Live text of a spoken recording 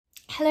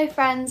Hello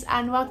friends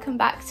and welcome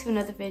back to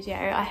another video.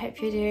 I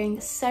hope you're doing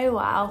so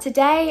well.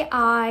 Today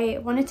I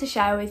wanted to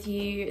share with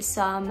you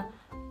some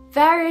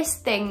various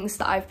things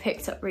that I've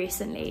picked up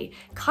recently,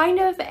 kind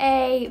of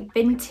a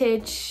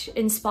vintage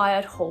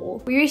inspired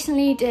haul. We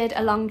recently did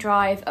a long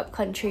drive up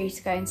country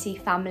to go and see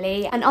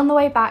family, and on the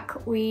way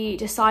back we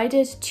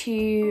decided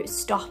to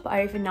stop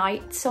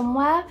overnight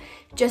somewhere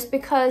just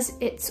because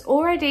it's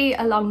already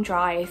a long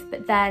drive,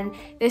 but then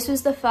this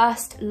was the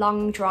first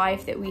long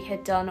drive that we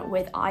had done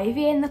with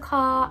Ivy in the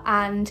car,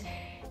 and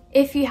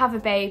if you have a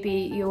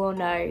baby, you will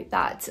know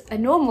that a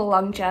normal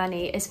long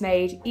journey is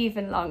made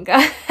even longer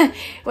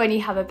when you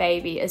have a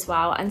baby as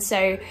well. And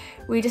so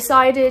we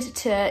decided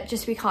to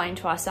just be kind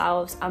to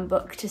ourselves and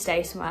book to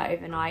stay somewhere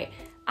overnight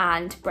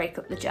and break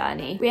up the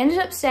journey. We ended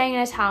up staying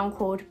in a town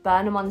called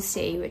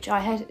Burnham-on-Sea, which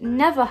I had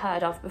never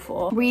heard of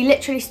before. We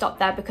literally stopped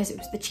there because it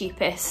was the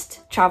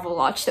cheapest travel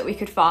lodge that we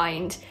could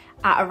find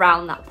at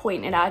around that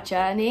point in our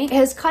journey. It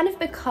has kind of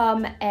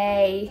become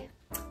a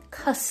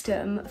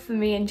custom for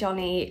me and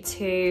Johnny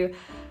to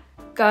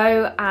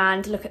go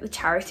and look at the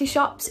charity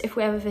shops if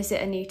we ever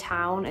visit a new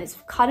town. It's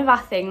kind of our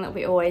thing that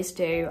we always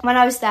do. When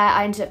I was there,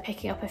 I ended up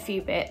picking up a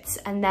few bits,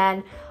 and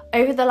then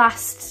over the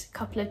last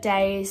couple of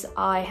days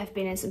I have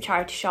been in some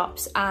charity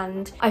shops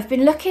and I've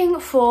been looking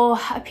for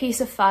a piece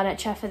of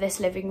furniture for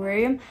this living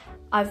room.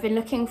 I've been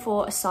looking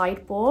for a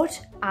sideboard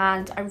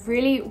and I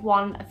really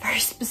want a very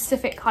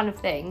specific kind of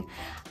thing,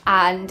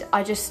 and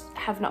I just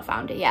have not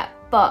found it yet.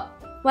 But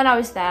when I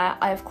was there,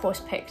 I of course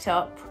picked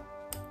up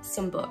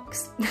some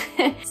books.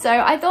 So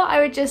I thought I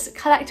would just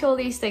collect all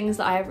these things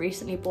that I have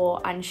recently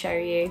bought and show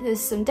you.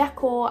 There's some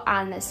decor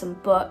and there's some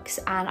books,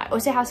 and I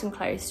also have some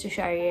clothes to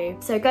show you.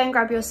 So go and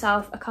grab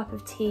yourself a cup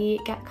of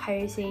tea, get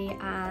cozy,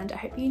 and I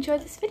hope you enjoy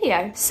this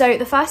video. So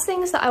the first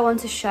things that I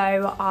want to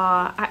show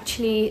are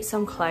actually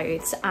some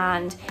clothes,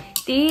 and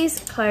these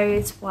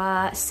clothes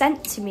were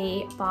sent to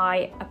me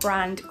by a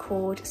brand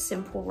called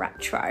Simple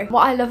Retro.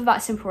 What I love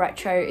about Simple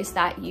Retro is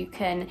that you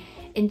can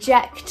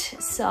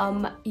inject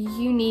some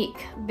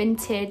unique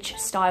vintage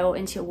style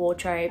into your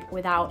wardrobe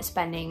without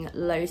spending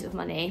loads of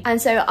money.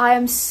 And so I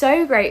am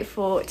so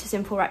grateful to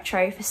Simple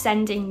Retro for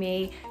sending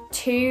me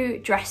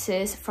 2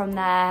 dresses from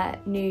their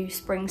new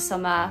spring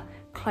summer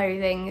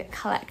clothing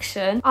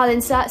collection. I'll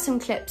insert some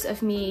clips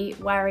of me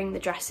wearing the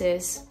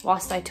dresses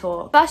whilst I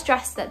talk. First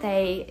dress that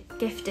they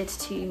gifted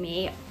to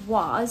me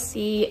was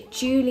the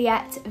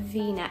Juliet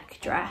V-neck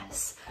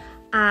dress,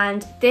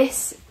 and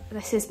this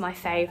is my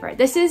favourite.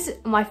 This is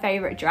my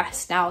favourite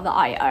dress now that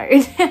I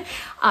own.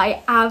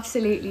 I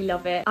absolutely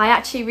love it. I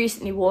actually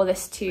recently wore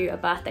this to a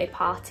birthday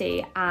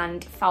party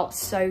and felt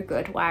so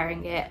good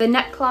wearing it. The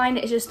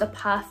neckline is just a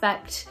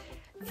perfect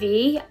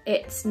V.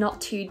 It's not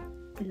too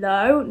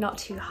low, not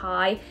too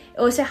high. It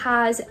also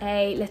has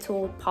a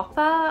little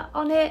popper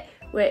on it,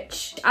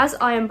 which, as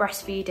I am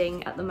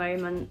breastfeeding at the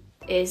moment,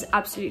 is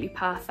absolutely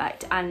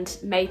perfect and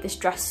made this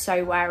dress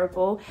so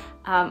wearable.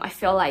 I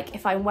feel like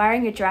if I'm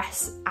wearing a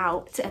dress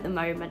out at the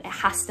moment, it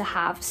has to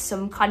have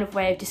some kind of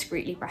way of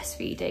discreetly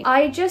breastfeeding.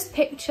 I just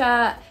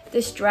picture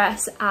this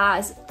dress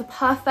as the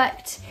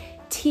perfect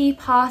tea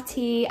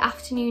party,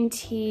 afternoon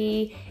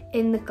tea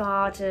in the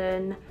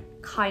garden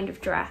kind of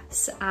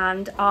dress,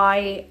 and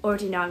I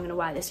already know I'm going to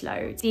wear this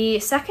loads. The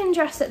second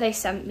dress that they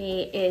sent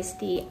me is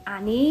the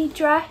Annie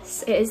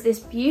dress. It is this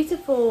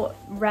beautiful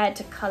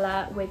red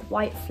colour with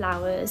white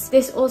flowers.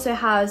 This also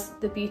has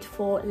the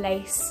beautiful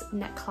lace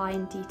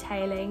neckline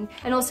detailing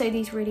and also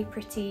these really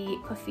pretty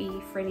puffy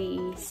frilly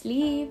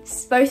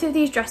sleeves. Both of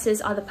these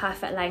dresses are the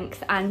perfect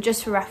length, and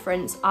just for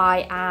reference,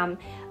 I am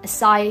a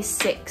size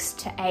 6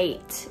 to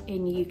 8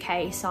 in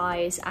UK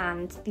size,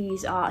 and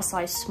these are a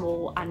size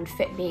small and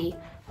fit me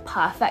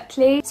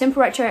perfectly.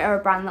 Simple Retro are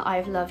a brand that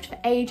I've loved for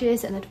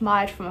ages and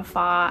admired from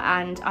afar,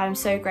 and I'm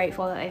so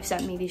grateful that they've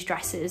sent me these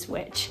dresses,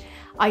 which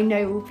I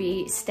know will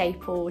be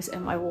staples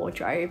in my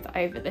wardrobe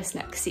over this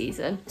next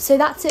season. So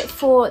that's it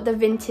for the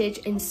vintage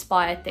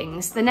inspired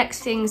things. The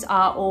next things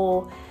are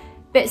all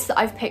bits that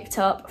I've picked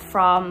up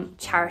from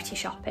charity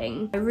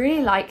shopping. I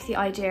really like the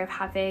idea of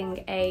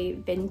having a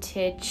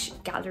vintage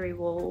gallery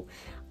wall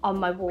on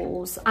my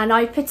walls, and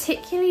I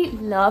particularly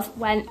love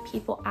when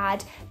people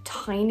add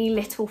tiny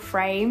little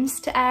frames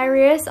to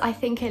areas. I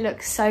think it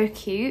looks so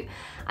cute,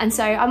 and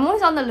so I'm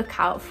always on the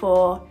lookout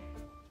for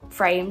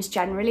frames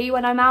generally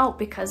when I'm out,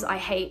 because I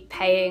hate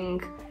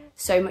paying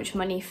so much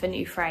money for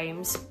new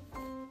frames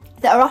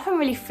that are often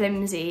really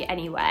flimsy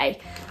anyway.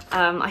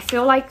 I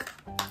feel like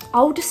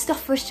older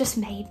stuff was just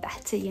made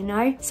better, you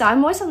know? So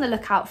I'm always on the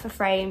lookout for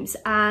frames,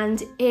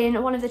 and in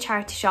one of the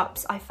charity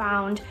shops I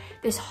found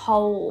this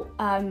whole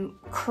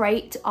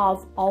crate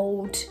of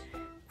old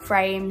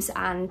frames,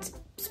 and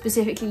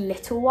specifically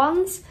little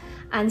ones,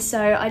 and so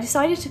I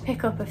decided to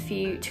pick up a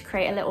few to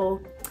create a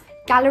little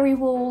gallery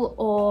wall,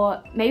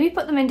 or maybe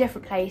put them in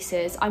different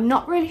places. I'm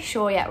not really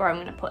sure yet where I'm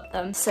going to put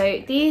them.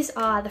 So these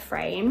are the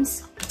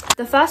frames.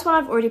 The first one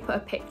I've already put a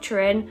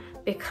picture in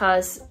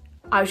because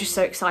I was just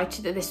so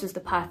excited that this was the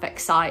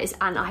perfect size,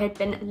 and I had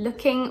been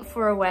looking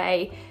for a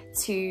way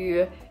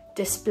to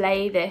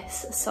display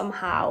this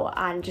somehow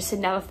and just had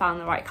never found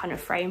the right kind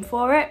of frame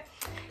for it.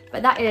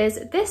 But that is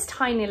this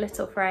tiny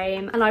little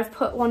frame, and I've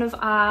put one of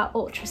our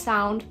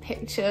ultrasound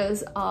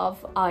pictures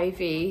of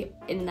Ivy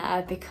in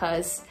there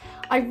because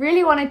I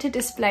really wanted to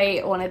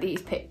display one of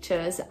these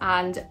pictures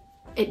and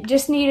it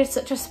just needed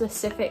such a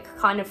specific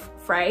kind of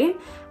frame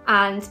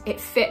and it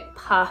fit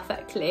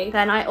perfectly.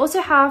 Then I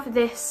also have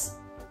this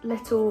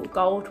little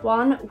gold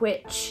one,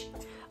 which,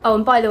 oh,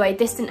 and by the way,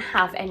 this didn't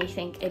have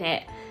anything in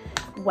it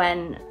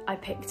when I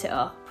picked it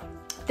up.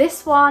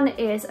 This one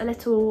is a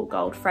little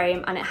gold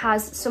frame and it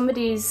has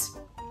somebody's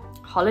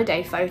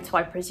holiday photo,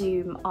 I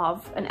presume,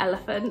 of an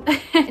elephant.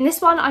 In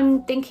this one,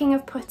 I'm thinking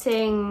of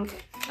putting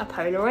a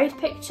Polaroid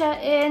picture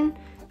in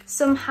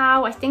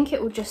somehow. I think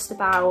it will just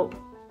about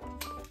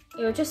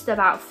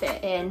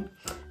fit in.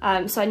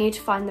 So I need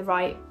to find the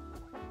right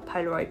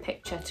Polaroid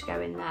picture to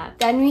go in there.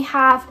 Then we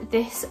have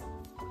this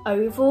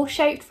oval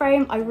shaped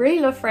frame. I really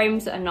love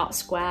frames that are not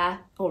square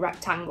or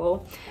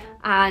rectangle.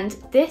 And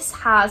this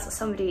has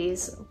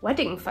somebody's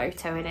wedding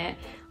photo in it.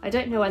 I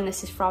don't know when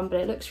this is from, but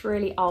it looks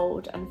really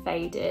old and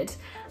faded.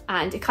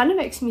 And it kind of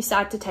makes me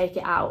sad to take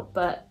it out,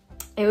 but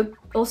it would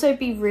also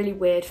be really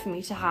weird for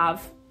me to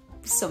have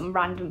some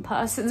random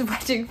person's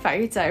wedding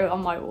photo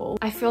on my wall.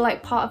 I feel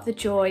like part of the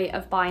joy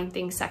of buying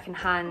things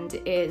secondhand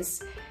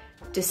is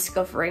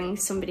discovering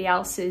somebody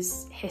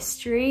else's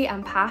history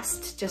and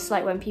past, just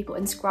like when people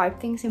inscribe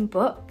things in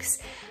books.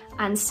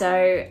 And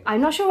so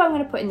I'm not sure what I'm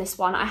going to put in this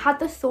one. I had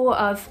the thought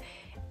of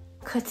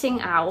cutting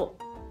out,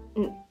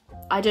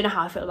 I don't know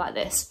how I feel about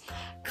this,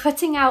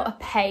 cutting out a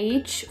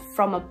page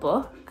from a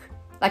book,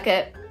 like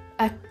a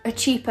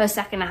cheaper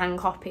secondhand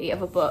copy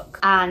of a book,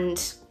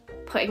 and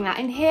putting that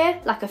in here,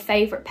 like a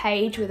favourite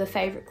page with a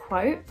favourite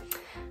quote.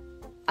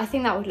 I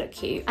think that would look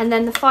cute. And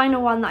then the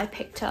final one that I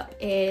picked up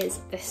is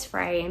this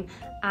frame,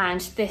 and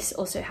this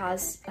also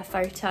has a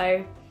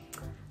photo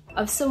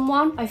of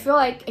someone. I feel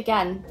like,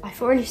 again, I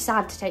feel really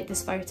sad to take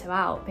this photo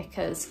out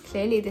because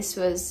clearly this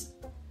was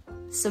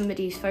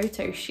somebody's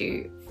photo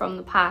shoot from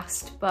the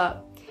past,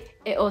 but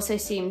it also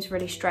seems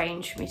really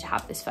strange for me to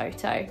have this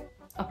photo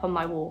up on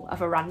my wall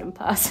of a random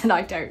person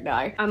I don't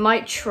know. I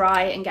might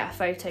try and get a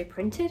photo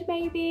printed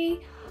maybe.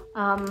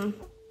 I'm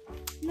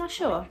not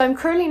sure. I'm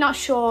currently not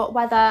sure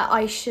whether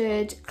I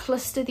should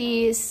cluster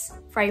these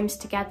frames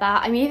together.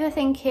 I'm either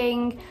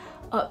thinking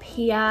up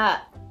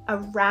here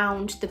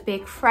around the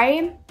big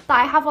frame that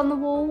I have on the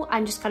wall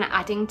and just kind of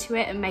adding to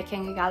it and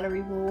making a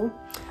gallery wall,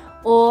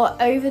 or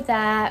over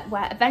there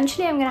where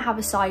eventually I'm going to have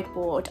a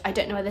sideboard. I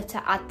don't know whether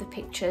to add the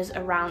pictures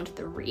around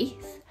the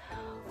wreath,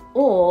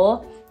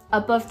 or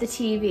above the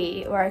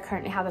TV where I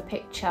currently have a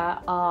picture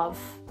of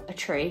a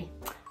tree.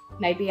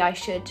 Maybe I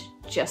should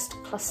just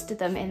cluster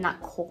them in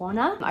that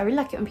corner. I really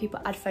like it when people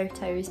add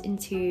photos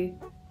into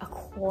a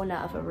corner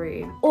of a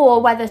room,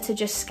 or whether to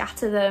just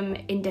scatter them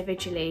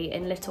individually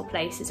in little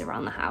places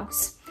around the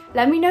house.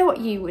 Let me know what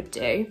you would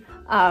do,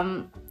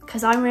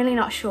 because I'm really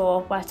not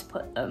sure where to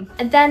put them.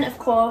 And then of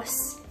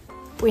course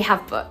we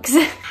have books.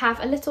 I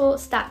have a little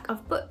stack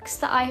of books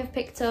that I have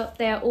picked up.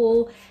 They are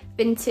all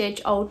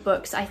vintage old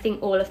books. I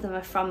think all of them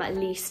are from at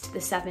least the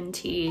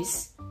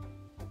 70s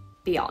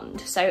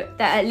beyond, so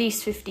they're at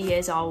least 50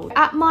 years old.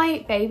 At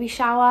my baby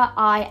shower,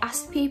 I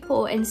asked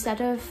people,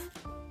 instead of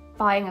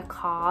buying a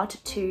card,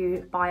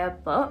 to buy a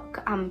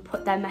book and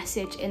put their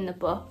message in the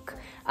book,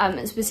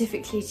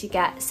 specifically to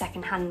get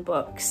secondhand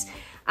books.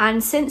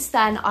 And since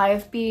then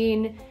I've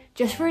been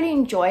just really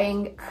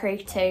enjoying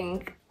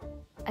creating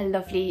a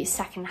lovely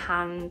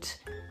secondhand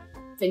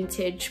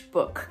vintage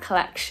book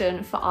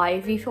collection for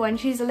Ivy for when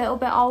she's a little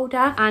bit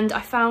older. And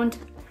I found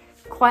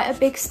quite a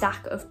big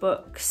stack of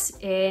books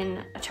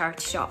in a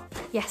charity shop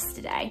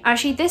yesterday.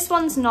 Actually, this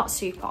one's not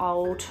super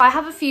old. I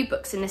have a few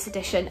books in this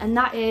edition, and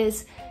that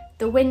is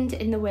The Wind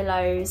in the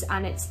Willows,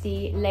 and it's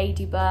the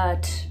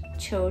Ladybird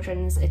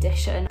children's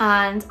edition,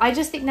 and I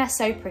just think they're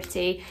so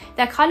pretty.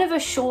 They're kind of a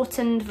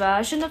shortened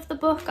version of the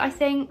book, I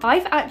think.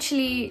 I've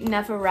actually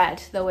never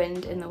read The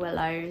Wind in the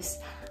Willows,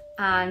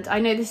 and I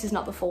know this is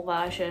not the full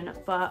version,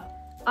 but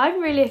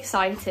I'm really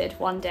excited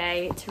one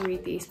day to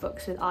read these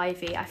books with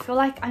Ivy. I feel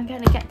like I'm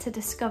going to get to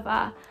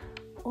discover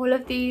all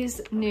of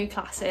these new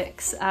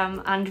classics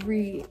and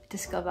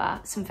rediscover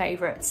some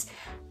favourites.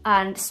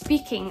 And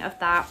speaking of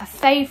that, a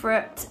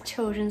favourite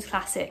children's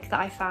classic that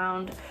I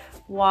found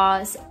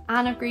was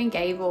Anne of Green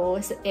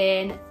Gables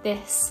in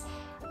this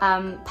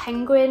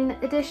Penguin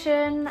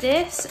edition.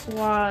 This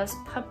was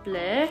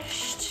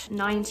published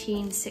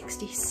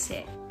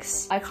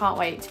 1966. I can't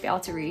wait to be able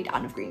to read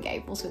Anne of Green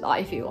Gables with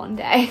Ivy one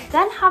day.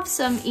 Then have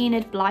some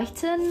Enid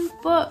Blyton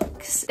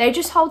books. They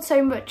just hold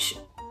so much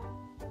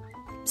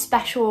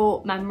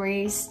special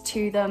memories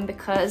to them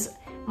because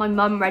my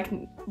mum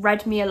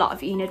read me a lot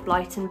of Enid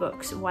Blyton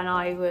books when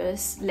I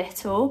was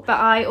little. But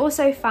I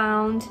also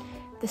found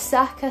The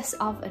Circus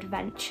of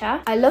Adventure.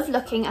 I love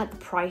looking at the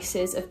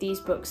prices of these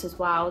books as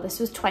well. This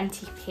was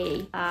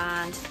 20p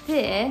and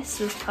this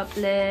was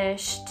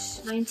published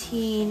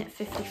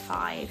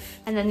 1955.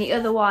 And then the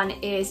other one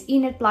is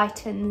Enid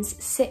Blyton's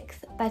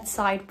 6th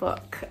bedside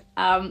book.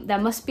 There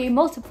must be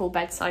multiple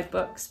bedside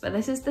books, but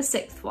this is the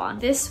 6th one.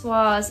 This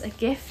was a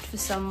gift for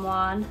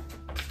someone,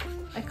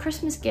 a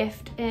Christmas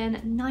gift in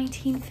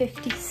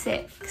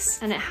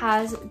 1956, and it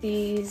has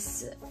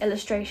these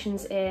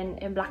illustrations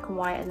in black and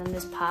white, and then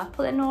there's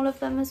purple in all of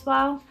them as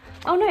well.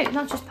 Oh no,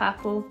 not just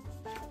purple,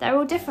 they're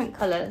all different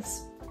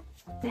colours.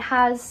 It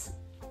has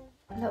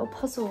little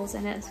puzzles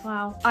in it as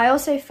well. I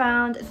also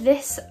found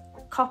this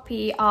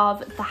copy of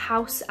The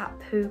House at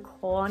Pooh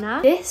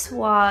Corner. This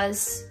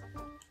was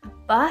a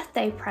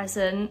birthday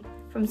present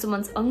from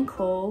someone's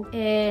uncle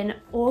in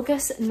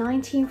August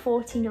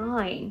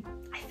 1949.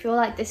 I feel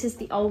like this is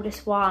the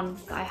oldest one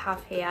that I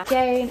have here.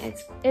 Again,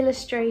 it's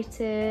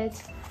illustrated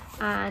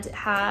and it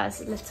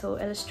has little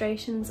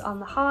illustrations on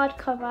the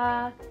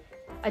hardcover.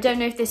 I don't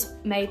know if this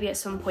maybe at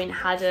some point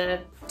had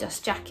a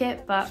dust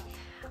jacket, but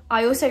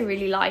I also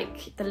really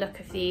like the look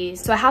of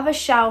these. So I have a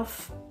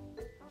shelf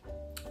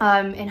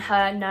in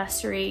her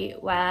nursery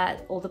where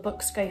all the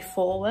books go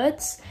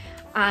forwards,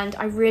 and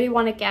I really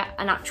want to get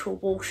an actual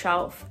wall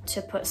shelf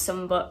to put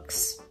some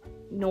books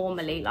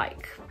normally,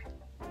 like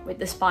with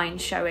the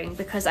spines showing,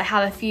 because I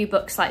have a few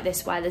books like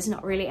this where there's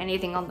not really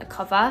anything on the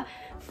cover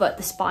but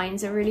the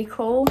spines are really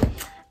cool,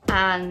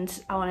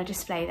 and I want to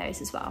display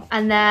those as well.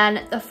 And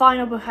then the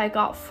final book I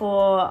got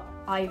for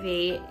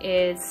Ivy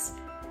is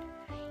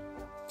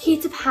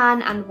Peter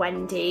Pan and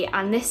Wendy,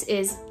 and this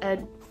is a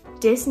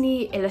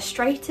Disney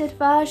illustrated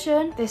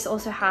version. This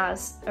also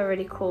has a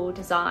really cool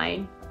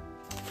design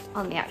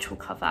on the actual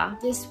cover.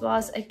 This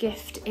was a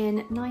gift in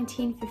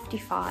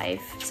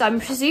 1955. So I'm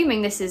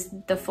presuming this is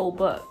the full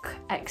book,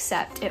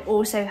 except it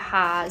also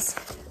has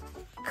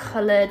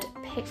coloured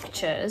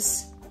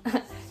pictures.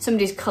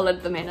 Somebody's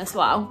coloured them in as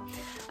well.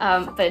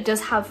 But it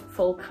does have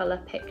full colour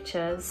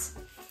pictures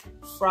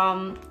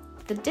from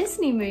the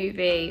Disney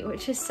movie,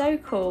 which is so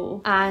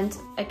cool. And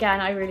again,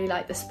 I really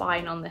like the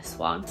spine on this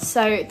one.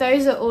 So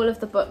those are all of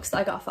the books that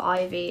I got for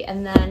Ivy,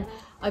 and then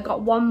I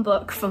got one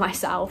book for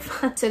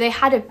myself. So they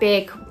had a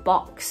big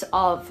box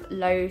of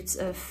loads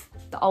of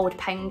the old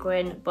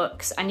Penguin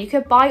books, and you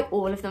could buy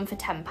all of them for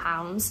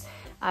 £10.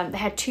 They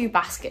had 2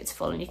 baskets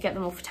full and you could get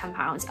them all for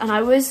 £10. And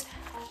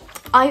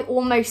I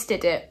almost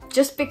did it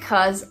just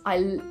because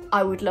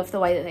I would love the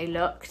way that they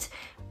looked.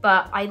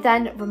 But I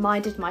then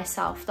reminded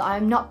myself that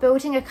I'm not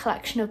building a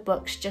collection of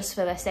books just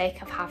for the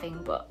sake of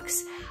having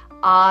books.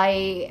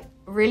 I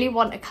really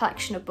want a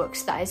collection of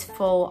books that is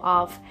full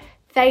of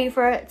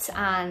favourites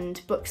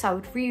and books I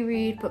would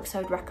reread, books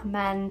I would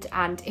recommend.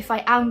 And if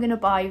I am going to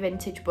buy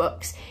vintage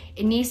books,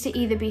 it needs to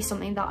either be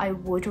something that I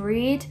would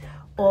read,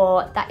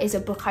 or that is a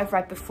book I've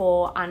read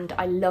before and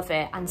I love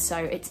it, and so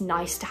it's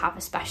nice to have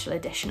a special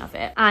edition of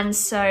it. And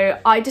so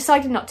I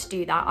decided not to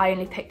do that. I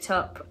only picked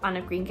up Anne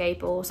of Green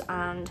Gables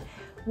and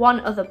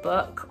one other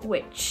book,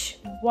 which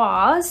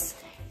was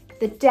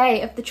The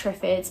Day of the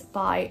Triffids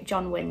by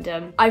John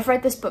Wyndham. I've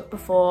read this book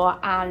before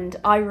and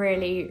I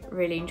really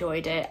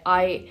enjoyed it.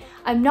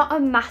 I'm not a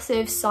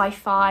massive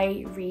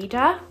sci-fi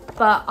reader,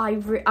 but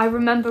I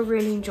remember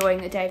really enjoying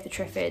The Day of the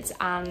Triffids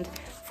and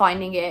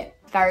finding it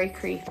very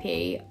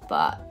creepy,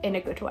 but in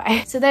a good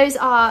way. So those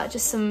are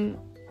just some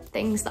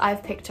things that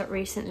I've picked up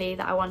recently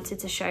that I wanted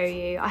to show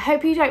you. I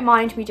hope you don't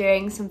mind me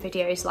doing some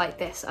videos like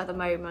this at the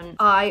moment.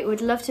 I would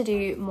love to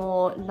do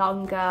more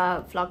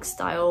longer vlog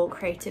style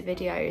creative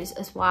videos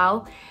as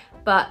well,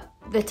 but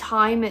the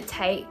time it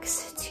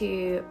takes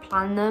to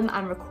plan them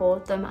and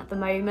record them at the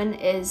moment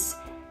is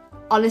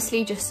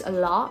honestly just a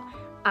lot,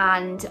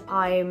 and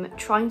I'm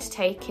trying to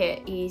take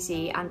it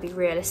easy and be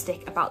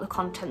realistic about the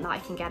content that I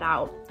can get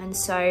out. And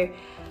so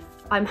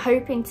I'm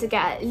hoping to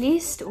get at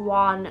least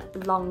one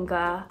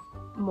longer,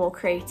 more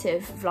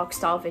creative vlog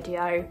style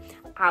video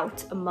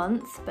out a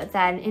month, but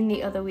then in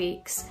the other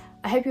weeks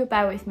I hope you'll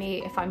bear with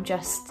me if I'm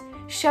just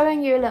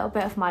showing you a little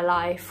bit of my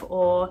life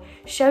or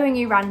showing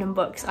you random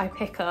books I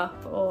pick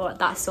up or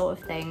that sort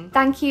of thing.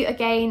 Thank you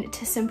again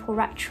to Simple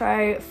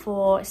Retro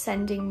for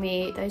sending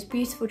me those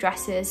beautiful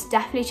dresses.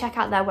 Definitely check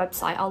out their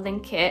website, I'll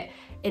link it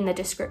in the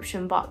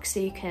description box so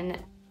you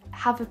can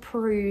have a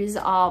peruse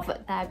of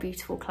their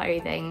beautiful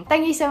clothing.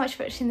 Thank you so much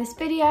for watching this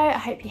video. I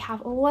hope you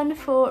have a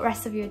wonderful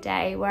rest of your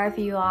day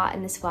wherever you are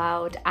in this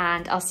world,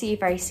 and I'll see you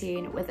very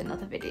soon with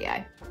another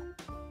video.